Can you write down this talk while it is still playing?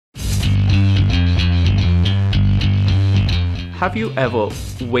Have you ever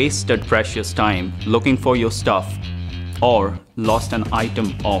wasted precious time looking for your stuff or lost an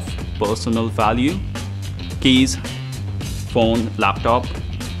item of personal value? Keys, phone, laptop?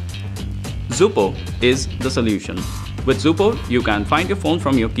 Xupo is the solution. With Xupo, you can find your phone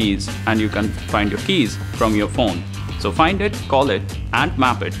from your keys and you can find your keys from your phone. So find it, call it, and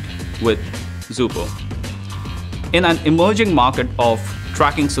map it with Xupo. In an emerging market of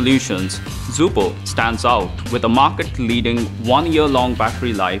tracking solutions, Xupo stands out with a market-leading 1-year-long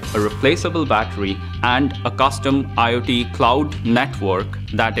battery life, a replaceable battery, and a custom IoT cloud network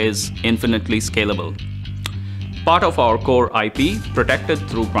that is infinitely scalable. Part of our core IP, protected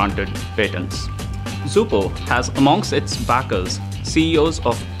through granted patents. Xupo has amongst its backers CEOs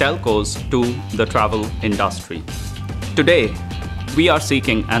of telcos to the travel industry. Today, we are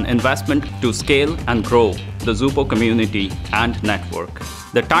seeking an investment to scale and grow the Xupo community and network.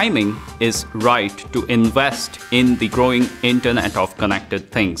 The timing is right to invest in the growing Internet of Connected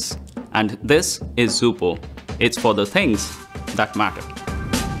Things. And this is Xupo. It's for the things that matter.